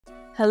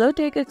Hello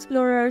Tech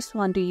Explorers,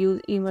 want to use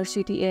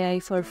Immersity AI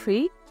for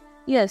free?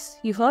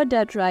 Yes, you heard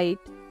that right.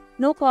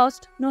 No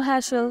cost, no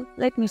hassle,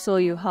 let me show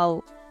you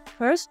how.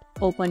 First,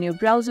 open your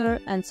browser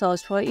and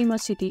search for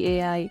Immersity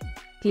AI.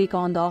 Click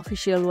on the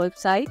official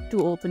website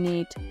to open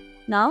it.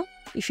 Now,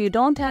 if you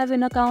don't have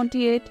an account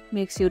yet,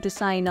 make sure to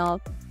sign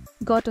up.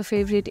 Got a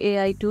favorite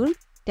AI tool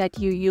that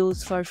you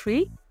use for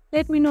free?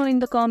 Let me know in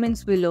the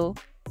comments below.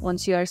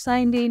 Once you are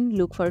signed in,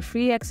 look for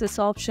free access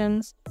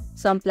options.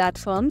 Some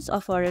platforms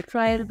offer a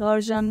trial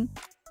version,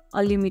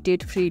 a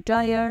limited free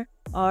trial,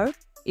 or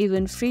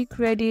even free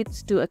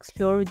credits to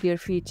explore their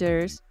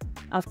features.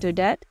 After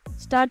that,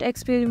 start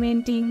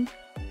experimenting.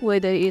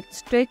 Whether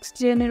it's text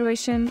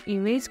generation,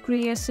 image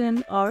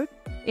creation, or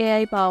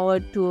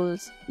AI-powered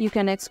tools, you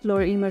can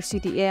explore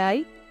Immersity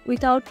AI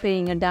without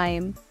paying a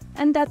dime.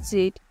 And that's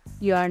it.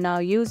 You are now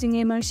using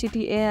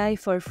Immersity AI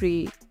for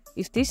free.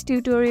 If this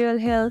tutorial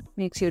helped,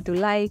 make sure to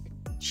like,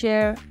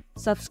 share,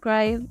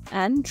 subscribe,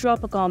 and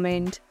drop a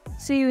comment.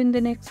 See you in the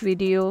next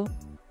video.